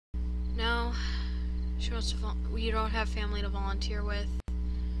She wants to. You don't have family to volunteer with.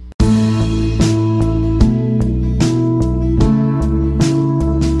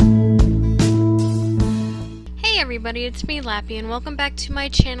 Hey everybody, it's me, Lappy, and welcome back to my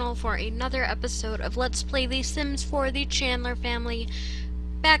channel for another episode of Let's Play The Sims for the Chandler family.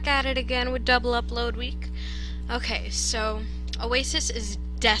 Back at it again with double upload week. Okay, so Oasis is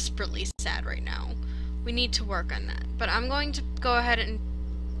desperately sad right now. We need to work on that. But I'm going to go ahead and...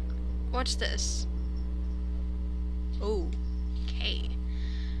 What's this? Oh, okay.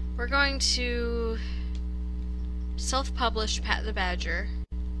 We're going to self-publish Pat the Badger.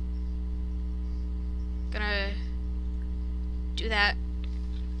 Gonna do that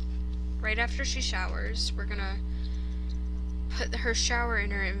right after she showers. We're gonna put her shower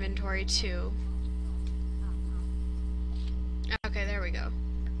in her inventory too. Okay, there we go.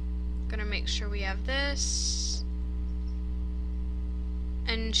 Gonna make sure we have this.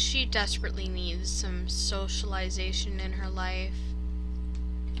 And she desperately needs some socialization in her life.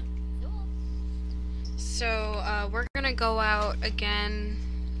 So, we're gonna go out again.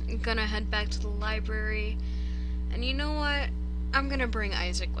 I'm gonna head back to the library. And you know what? I'm gonna bring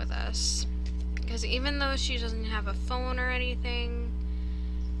Isaac with us. Because even though she doesn't have a phone or anything,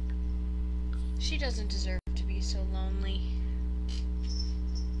 she doesn't deserve to be so lonely.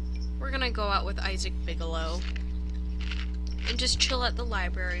 We're gonna go out with Isaac Bigelow. And just chill at the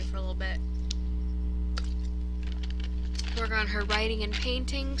library for a little bit. Work on her writing and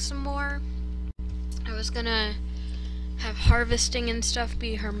painting some more. I was gonna have harvesting and stuff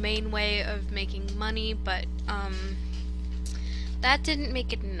be her main way of making money, but that didn't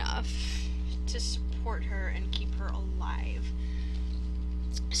make it enough to support her and keep her alive.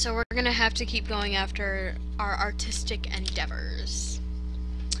 So we're gonna have to keep going after our artistic endeavors.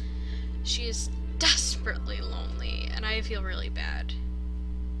 She is desperately lonely, and I feel really bad.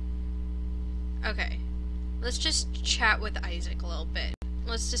 Okay, let's just chat with Isaac a little bit.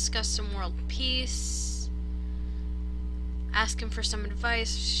 Let's discuss some world peace. Ask him for some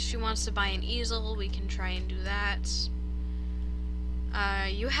advice. If she wants to buy an easel, we can try and do that.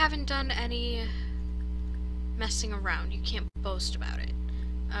 You haven't done any messing around. You can't boast about it.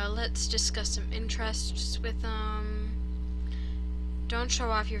 Let's discuss some interests with them. Don't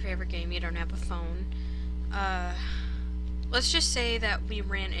show off your favorite game. You don't have a phone. Let's just say that we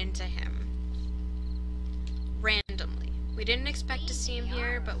ran into him. Randomly. We didn't expect to see him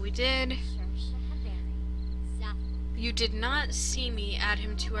here, but we did. You did not see me add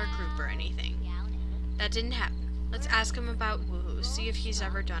him to our group or anything. That didn't happen. Let's ask him about Woohoo, see if he's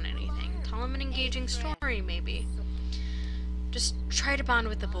ever done anything. Tell him an engaging story, maybe. Just try to bond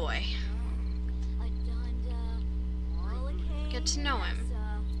with the boy. Get to know him.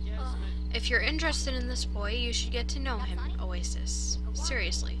 If you're interested in this boy, you should get to know him, Oasis.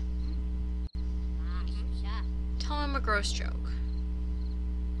 Seriously. Tell him a gross joke.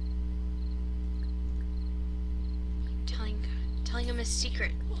 Telling him a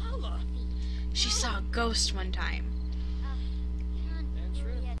secret. She saw a ghost one time.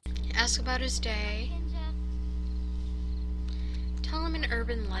 Ask about his day. Tell him an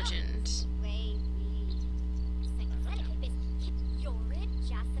urban legend.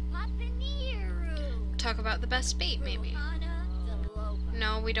 Talk about the best bait, maybe.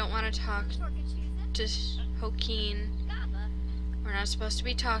 No, we don't want to talk to Joaquin. We're not supposed to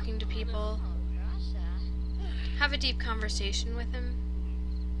be talking to people. Have a deep conversation with him.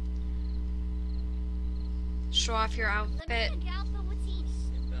 Show off your outfit.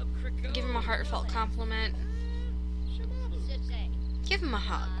 Give him a heartfelt compliment. Give him a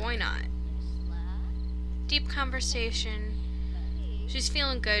hug, why not? Deep conversation. She's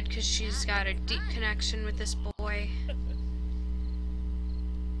feeling good because she's got a deep connection with this boy.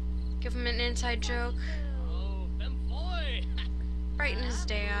 Give him an inside joke. Brighten his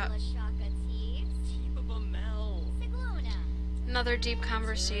day up. Another deep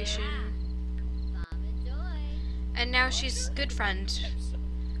conversation. And now she's good friends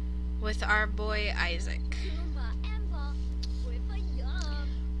with our boy Isaac.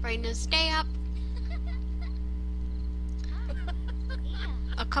 Brighten his day up.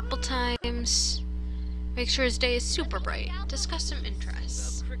 A couple times. Make sure his day is super bright. Discuss some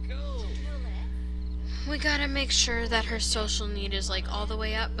interests. We gotta make sure that her social need is like all the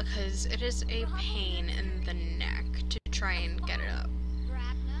way up because it is a pain in the neck to try and get it up.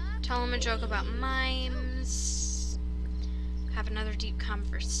 Tell him a joke about mimes. Have another deep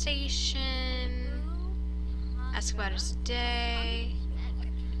conversation. Ask about his day.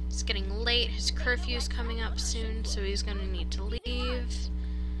 It's getting late. His curfew's coming up soon, so he's gonna need to leave.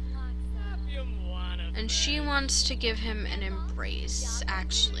 And she wants to give him an embrace,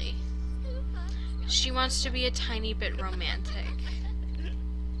 actually. She wants to be a tiny bit romantic.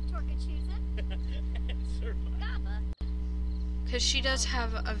 Because she does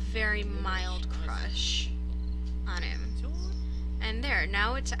have a very mild crush on him. And there,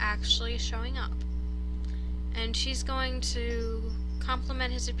 now it's actually showing up. And she's going to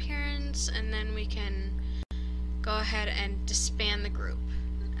compliment his appearance, and then we can go ahead and disband the group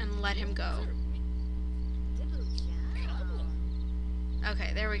and let him go.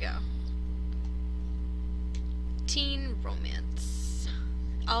 Okay, there we go. Teen romance.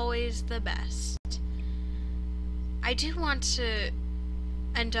 Always the best. I do want to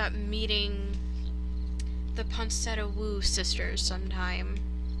end up meeting the Poncetta Wu sisters sometime,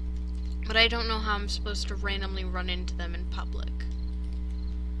 but I don't know how I'm supposed to randomly run into them in public.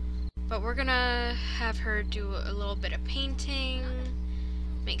 But we're gonna have her do a little bit of painting,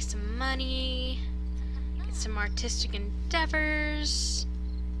 make some money, get some artistic endeavors.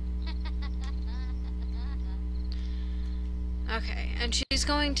 Okay, and she's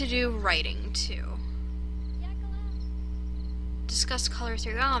going to do writing too. Discuss color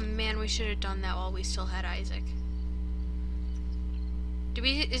theory. Oh man, we should have done that while we still had Isaac.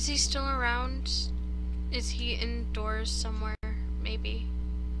 Is he still around? Is he indoors somewhere? Maybe.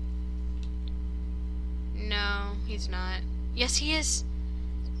 No, he's not. Yes, he is.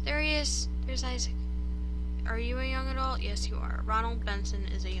 There he is. There's Isaac. Are you a young adult? Yes, you are. Ronald Benson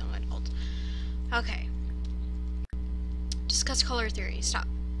is a young adult. Okay. Discuss color theory. Stop.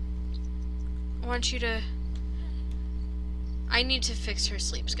 I want you to... I need to fix her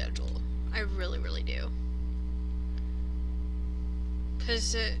sleep schedule. I really, really do.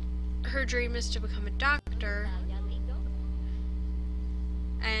 Because her dream is to become a doctor.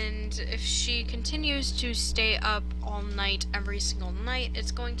 And if she continues to stay up all night, every single night,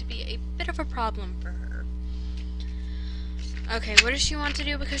 it's going to be a bit of a problem for her. Okay, what does she want to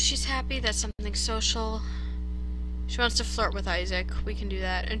do because she's happy? That's something social. She wants to flirt with Isaac. We can do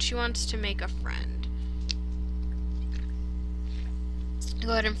that. And she wants to make a friend.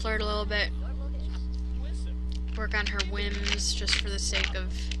 Go ahead and flirt a little bit. Work on her whims just for the sake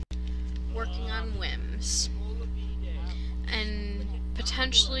of working on whims. And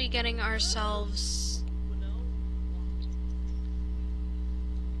potentially getting ourselves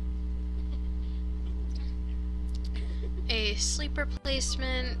a sleep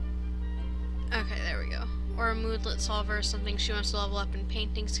replacement. Okay, there we go. Or a moodlet solver, something she wants to level up in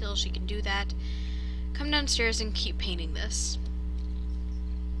painting skills, she can do that. Come downstairs and keep painting this.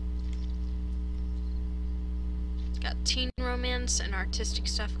 Got teen romance and artistic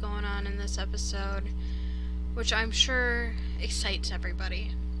stuff going on in this episode, which I'm sure excites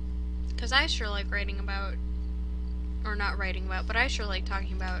everybody. Because I sure like writing about, or not writing about, but I sure like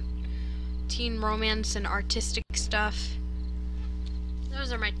talking about teen romance and artistic stuff.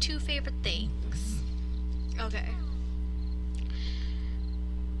 Those are my two favorite things. Okay.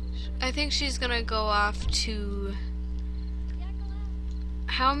 I think she's gonna go off to...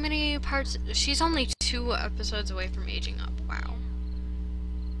 How many parts? She's only 2 episodes away from aging up. Wow.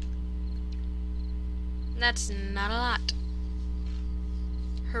 That's not a lot.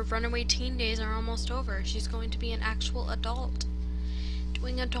 Her runaway teen days are almost over. She's going to be an actual adult.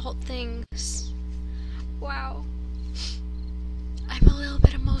 Doing adult things. Wow. I'm a little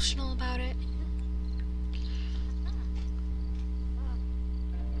bit emotional about it.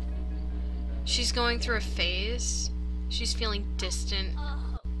 She's going through a phase. She's feeling distant.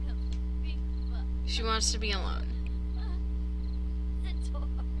 She wants to be alone.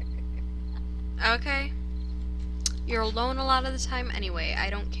 Okay. You're alone a lot of the time anyway. I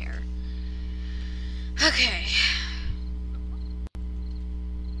don't care. Okay.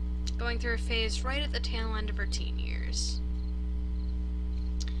 Going through a phase right at the tail end of her teen years.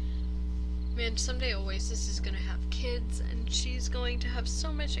 Man, someday Oasis is gonna have kids, and she's going to have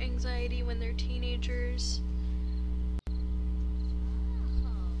so much anxiety when they're teenagers.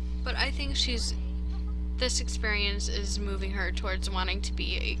 But I think this experience is moving her towards wanting to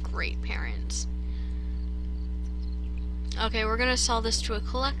be a great parent. Okay, we're gonna sell this to a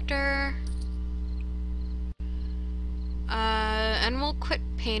collector. And we'll quit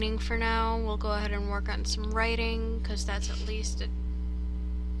painting for now. We'll go ahead and work on some writing, because that's at least a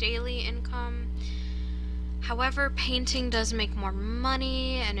daily income. However, painting does make more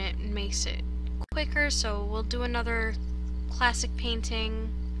money, and it makes it quicker, so we'll do another classic painting.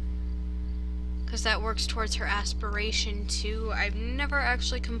 Because that works towards her aspiration too. I've never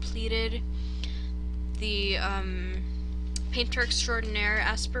actually completed the Painter Extraordinaire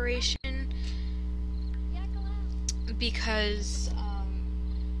aspiration because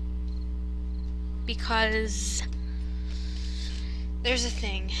there's a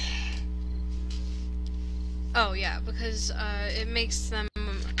thing. Oh yeah, because it makes them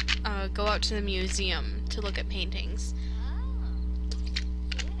go out to the museum to look at paintings.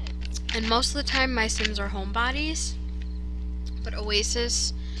 And most of the time my Sims are homebodies, but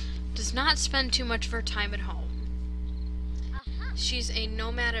Oasis does not spend too much of her time at home. She's a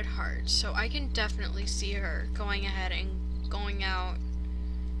nomad at heart, so I can definitely see her going ahead and going out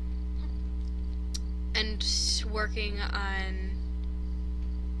and working on...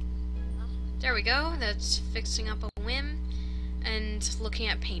 There we go, that's fixing up a whim and looking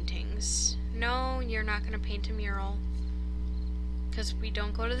at paintings. No, you're not going to paint a mural because we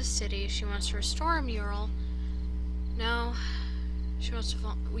don't go to the city. She wants to restore a mural. No, she wants to...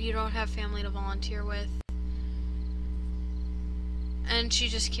 You don't have family to volunteer with. And she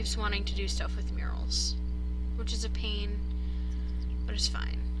just keeps wanting to do stuff with murals, which is a pain, but it's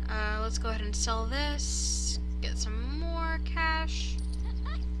fine. Let's go ahead and sell this, get some more cash.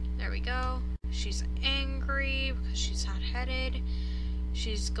 There we go. She's angry because she's hot-headed.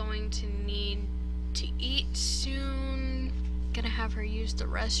 She's going to need to eat soon. Gonna have her use the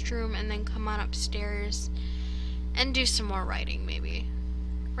restroom and then come on upstairs and do some more writing, maybe.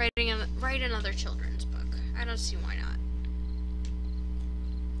 Write another children's book. I don't see why not.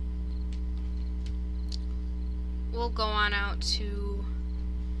 We'll go on out to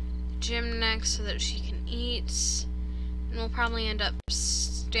the gym next so that she can eat, and we'll probably end up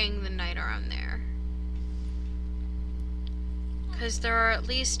staying the night around there. Because there are at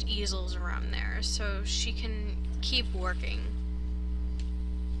least easels around there, so she can keep working.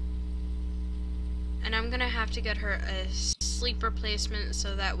 And I'm gonna have to get her a sleep replacement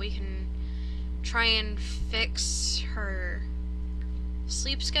so that we can try and fix her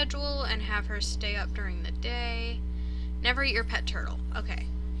sleep schedule and have her stay up during the day. Never eat your pet turtle. Okay.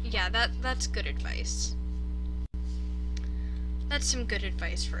 Yeah, that's good advice. That's some good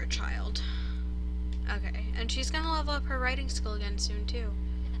advice for a child. Okay, and she's gonna level up her writing skill again soon too.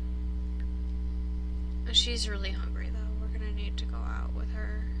 She's really hungry though. We're gonna need to go out with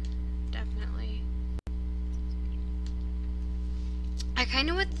her. Definitely. I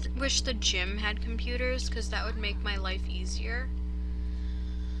kinda wish the gym had computers, because that would make my life easier.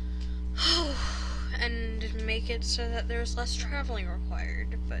 And make it so that there's less traveling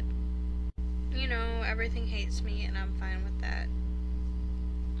required, but you know, everything hates me and I'm fine with that.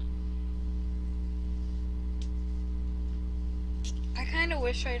 I kinda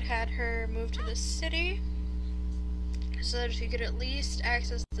wish I'd had her move to the city so that she could at least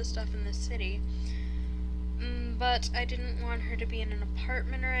access the stuff in the city. But I didn't want her to be in an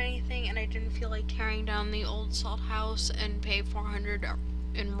apartment or anything, and I didn't feel like tearing down the old salt house and pay $400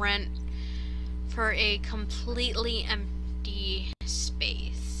 in rent for a completely empty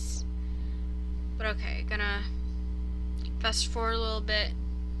space. But okay, gonna fast forward a little bit.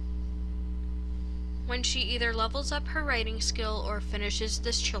 When she either levels up her writing skill or finishes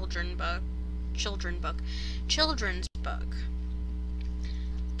this children's book,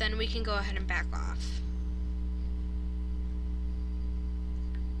 then we can go ahead and back off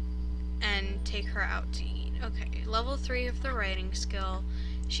and take her out to eat. Okay, level 3 of the writing skill.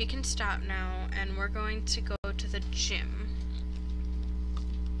 She can stop now, and we're going to go to the gym.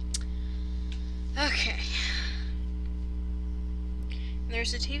 Okay.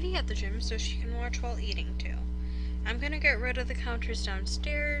 There's a TV at the gym, so she can watch while eating too. I'm gonna get rid of the counters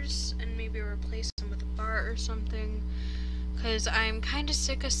downstairs and maybe replace them with a bar or something, because I'm kind of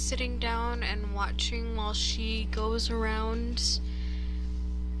sick of sitting down and watching while she goes around,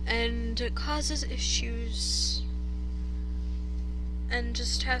 and it causes issues, and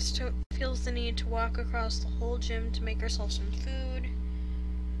just feels the need to walk across the whole gym to make herself some food.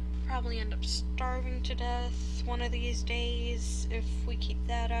 Probably end up starving to death one of these days if we keep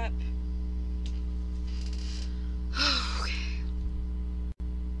that up. Okay.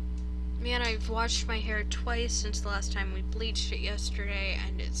 Man, I've washed my hair twice since the last time we bleached it yesterday,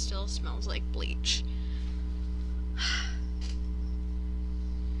 and it still smells like bleach.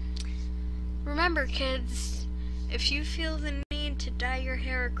 Remember, kids, if you feel the need to dye your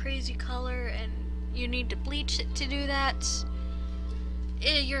hair a crazy color and you need to bleach it to do that,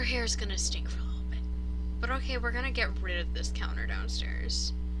 your hair's gonna stink for a little bit. But okay, we're gonna get rid of this counter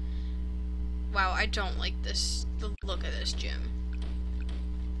downstairs. Wow, I don't like the look of this gym.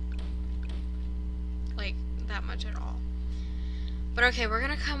 Like, that much at all. But okay, we're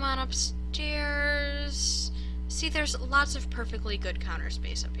gonna come on upstairs. See, there's lots of perfectly good counter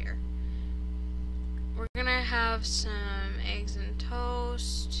space up here. We're gonna have some eggs and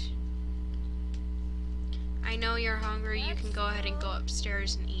toast. I know you're hungry. You can go ahead and go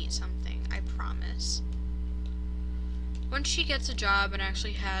upstairs and eat something. I promise. Once she gets a job and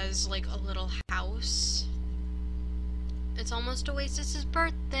actually has, like, a little house, It's almost Oasis's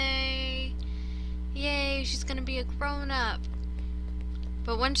birthday. Yay, she's gonna be a grown-up.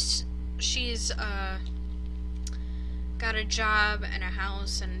 But once she's got a job and a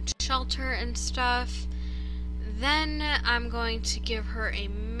house and shelter and stuff, then I'm going to give her a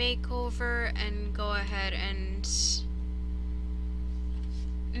makeover and go ahead and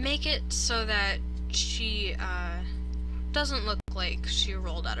make it so that she doesn't look like she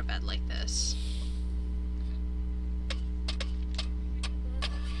rolled out of bed like this.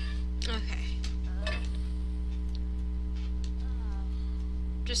 Okay.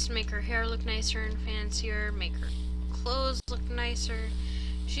 Just make her hair look nicer and fancier, make her clothes look nicer.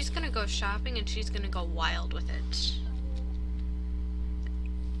 She's gonna go shopping and she's gonna go wild with it.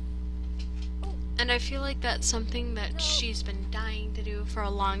 And I feel like that's something that she's been dying to do for a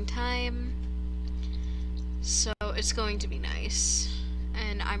long time. So it's going to be nice.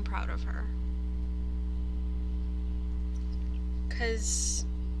 And I'm proud of her. 'Cause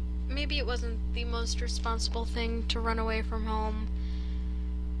maybe it wasn't the most responsible thing to run away from home.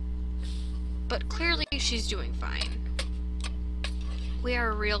 But clearly she's doing fine. We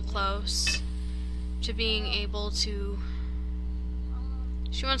are real close to being able to...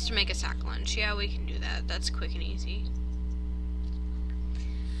 She wants to make a sack lunch. Yeah, we can do that. That's quick and easy.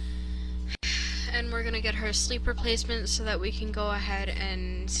 And we're gonna get her a sleep replacement so that we can go ahead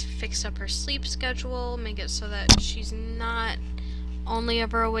and fix up her sleep schedule, make it so that she's not only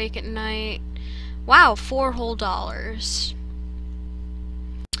ever awake at night. Wow, $4 whole.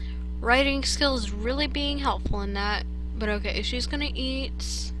 Writing skills really being helpful in that. But okay, she's gonna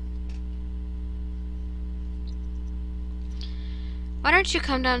eat. Why don't you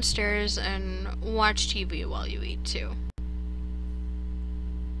come downstairs and watch TV while you eat too?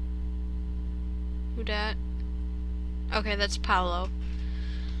 Who dat? Okay, that's Paolo.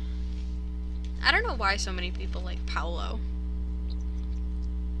 I don't know why so many people like Paolo.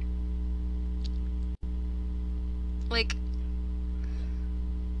 Like,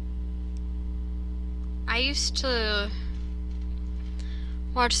 I used to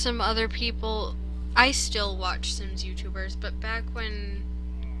watch some other people. I still watch Sims YouTubers, but back when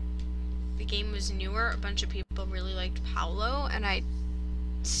the game was newer, a bunch of people really liked Paolo, and I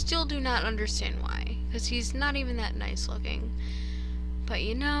still do not understand why, because he's not even that nice looking. But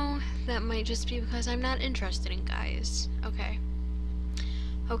you know, that might just be because I'm not interested in guys. Okay.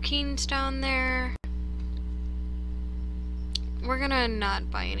 Joaquin's down there. We're gonna not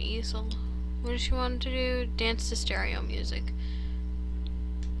buy an easel. What does she want to do? Dance to stereo music.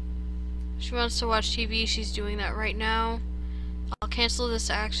 She wants to watch TV. She's doing that right now. I'll cancel this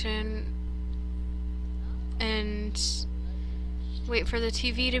action and wait for the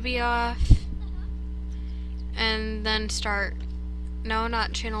TV to be off and then start. No,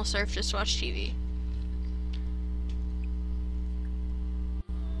 not channel surf, just watch TV.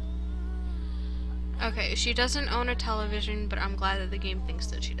 Okay, she doesn't own a television, but I'm glad that the game thinks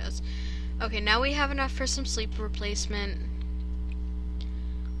that she does. Okay, now we have enough for some sleep replacement.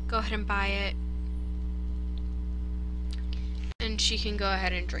 Go ahead and buy it. And she can go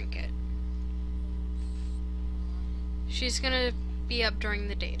ahead and drink it. She's gonna be up during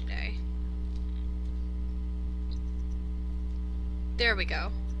the day today. There we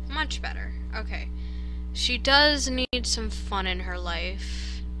go. Much better. Okay. She does need some fun in her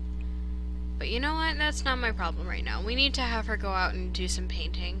life. But you know what? That's not my problem right now. We need to have her go out and do some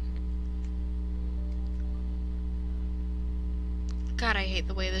painting. God, I hate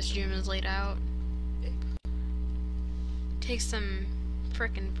the way this gym is laid out. Takes them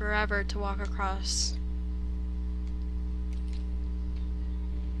frickin' forever to walk across.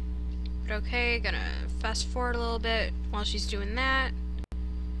 But okay, gonna fast forward a little bit while she's doing that.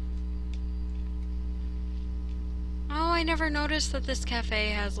 Oh, I never noticed that this cafe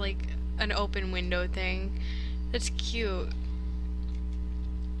has like an open window thing. That's cute.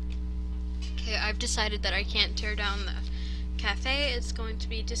 Okay, I've decided that I can't tear down the cafe. It's going to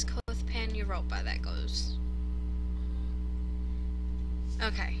be Disco with Pan Europa that goes.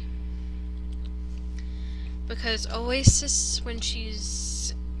 Okay. Because Oasis, when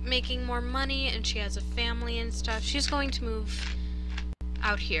she's making more money and she has a family and stuff, she's going to move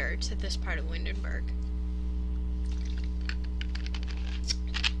out here to this part of Windenburg.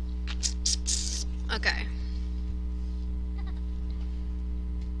 Okay.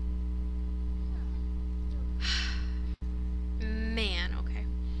 Man, okay.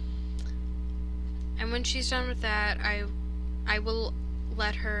 And when she's done with that, I will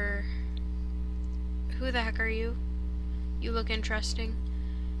let her... Who the heck are you? You look interesting.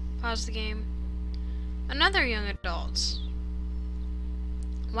 Pause the game. Another young adult.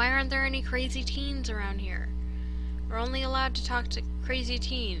 Why aren't there any crazy teens around here? We're only allowed to talk to crazy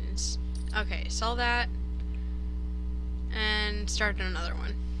teens. Okay, sell that. And start another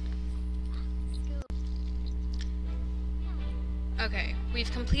one. Okay,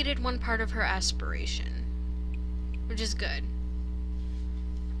 we've completed one part of her aspiration, which is good.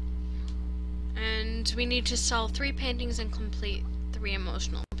 And we need to sell 3 paintings and complete 3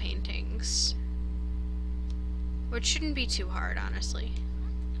 emotional paintings. Which shouldn't be too hard, honestly.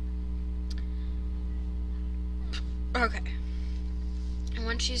 Okay. And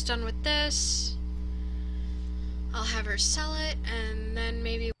when she's done with this, I'll have her sell it and then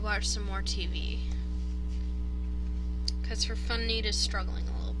maybe watch some more TV. Because her fun need is struggling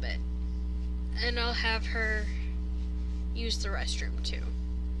a little bit. And I'll have her use the restroom too.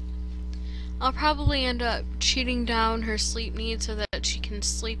 I'll probably end up cheating down her sleep needs so that she can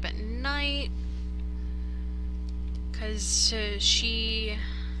sleep at night. Because she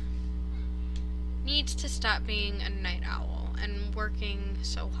needs to stop being a night owl and working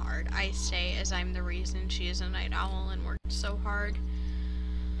so hard. I say as I'm the reason she is a night owl and worked so hard.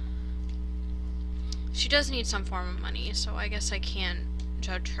 She does need some form of money, so I guess I can't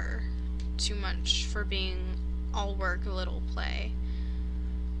judge her too much for being all work, little play.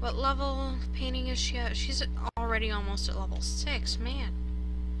 What level painting is she at? She's already almost at level 6, man.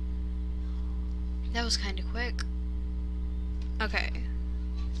 That was kind of quick. Okay.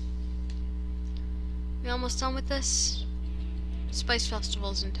 We almost done with this? Spice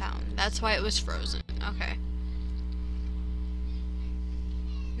Festival's in town. That's why it was frozen. Okay.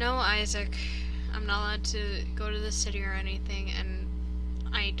 No, Isaac. I'm not allowed to go to the city or anything, and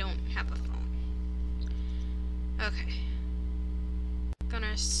I don't have a phone. Okay.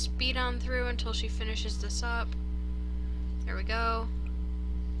 Gonna speed on through until she finishes this up. There we go.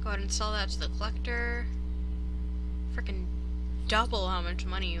 Go ahead and sell that to the collector. Frickin' double how much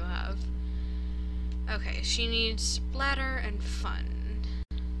money you have. Okay, she needs splatter and fun.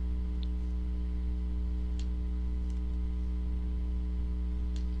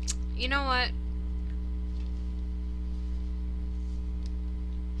 You know what?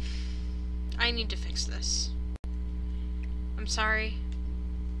 I need to fix this. I'm sorry,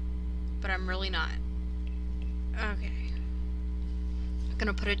 but I'm really not. Okay. I'm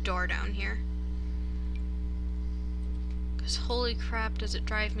gonna put a door down here. Because holy crap, does it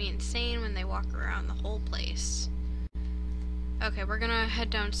drive me insane when they walk around the whole place. Okay, we're gonna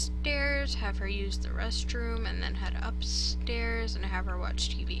head downstairs, have her use the restroom, and then head upstairs and have her watch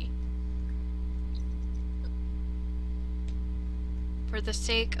TV. For the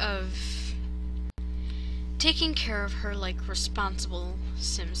sake of taking care of her like responsible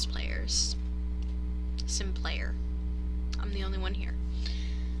Sims players. Sim player. I'm the only one here.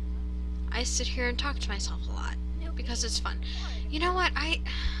 I sit here and talk to myself a lot because it's fun. You know what? I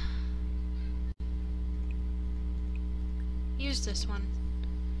use this one.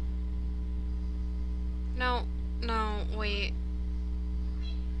 No, wait.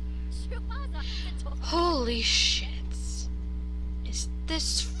 Holy shit. Is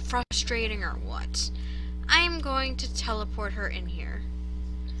this frustrating or what? I'm going to teleport her in here.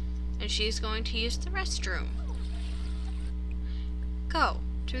 And she's going to use the restroom. Go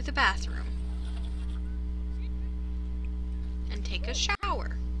to the bathroom. And take a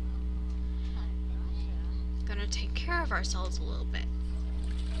shower. Gonna take care of ourselves a little bit.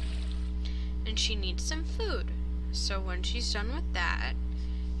 And she needs some food. So when she's done with that,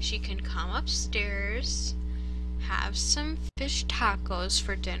 she can come upstairs, have some fish tacos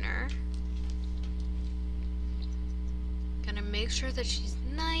for dinner. Gonna make sure that she's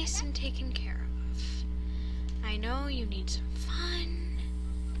nice and taken care of. I know you need some fun.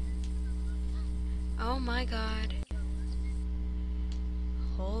 Oh my god.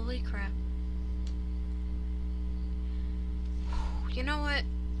 Holy crap. You know what?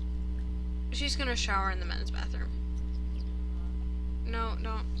 She's gonna shower in the men's bathroom. No,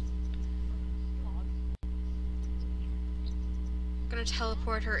 don't. I'm gonna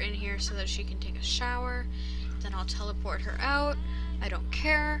teleport her in here so that she can take a shower. Then I'll teleport her out. I don't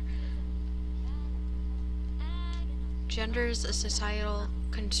care. Gender's a societal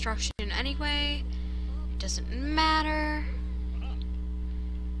construction anyway. It doesn't matter.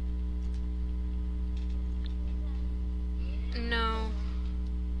 No.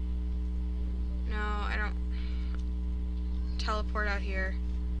 No, I don't. Teleport out here.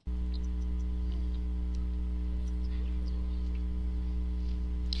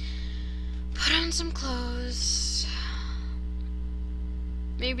 Put on some clothes.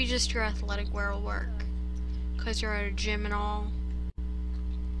 Maybe just your athletic wear will work. Because you're at a gym and all.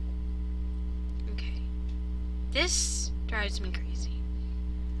 Okay. This drives me crazy.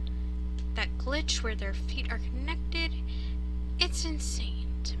 That glitch where their feet are connected. It's insane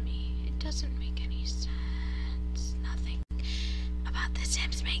to me. It doesn't make any sense. Nothing about The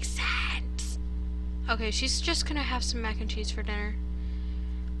Sims makes sense. Okay, she's just gonna have some mac and cheese for dinner.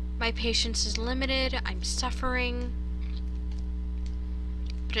 My patience is limited. I'm suffering.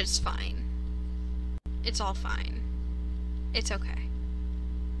 But it's fine. It's all fine. It's okay.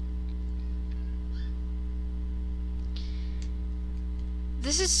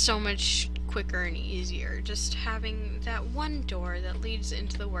 This is so much quicker and easier. Just having that one door that leads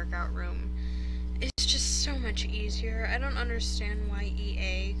into the workout room is just so much easier. I don't understand why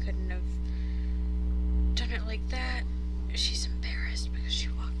EA couldn't have done it like that. She's embarrassed because she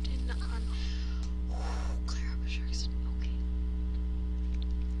walked in on... Oh, clear up a shark's... Okay.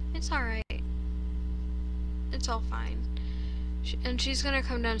 It's alright. It's all fine. And she's gonna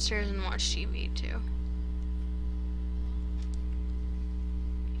come downstairs and watch TV too.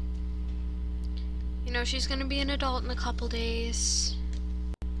 You know, she's gonna be an adult in a couple days.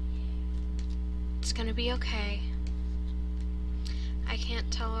 It's gonna be okay. I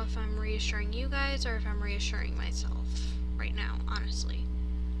can't tell if I'm reassuring you guys or if I'm reassuring myself right now, honestly.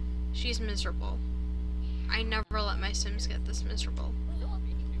 She's miserable. I never let my Sims get this miserable.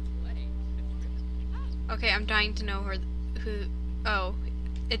 Okay, I'm dying to know who... Oh,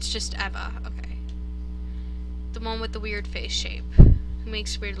 it's just Eva. Okay. The one with the weird face shape, who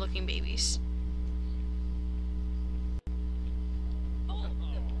makes weird looking babies.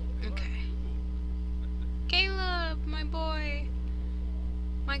 Okay. Caleb, my boy.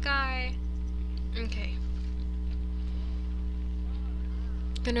 My guy. Okay.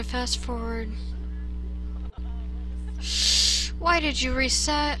 Gonna fast forward. Why did you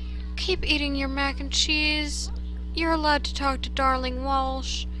reset? Keep eating your mac and cheese. You're allowed to talk to Darling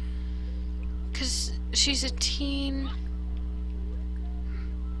Walsh. 'Cause she's a teen.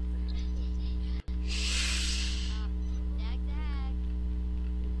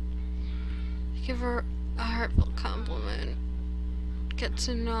 Give her a heartfelt compliment. Get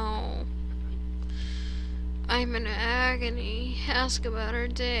to know. I'm in agony. Ask about her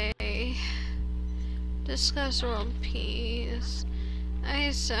day. Discuss world peace.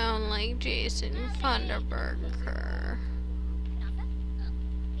 I sound like Jason Funderburger.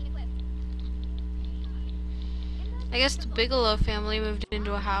 I guess the Bigelow family moved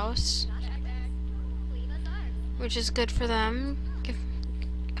into a house, which is good for them. Give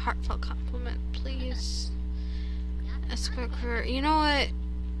heartfelt compliment, please. Ask about career. You know what?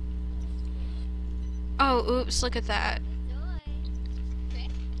 Oh, oops, look at that.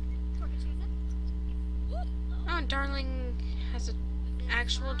 Oh, Darling has an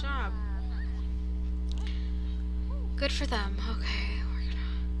actual job. Good for them. Okay, we're gonna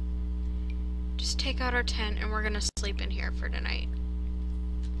just take out our tent and we're gonna sleep in here for tonight.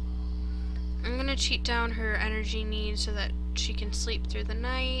 I'm gonna cheat down her energy needs so that she can sleep through the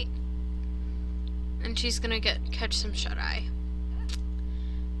night. And she's gonna catch some shut-eye.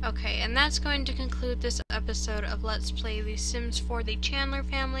 Okay, and that's going to conclude this episode of Let's Play The Sims 4 The Chandler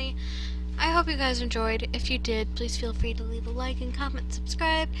Family. I hope you guys enjoyed. If you did, please feel free to leave a like and comment,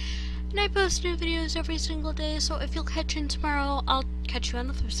 subscribe. And I post new videos every single day, so if you'll catch in tomorrow, I'll catch you on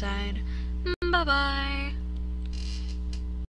the flip side. Bye-bye!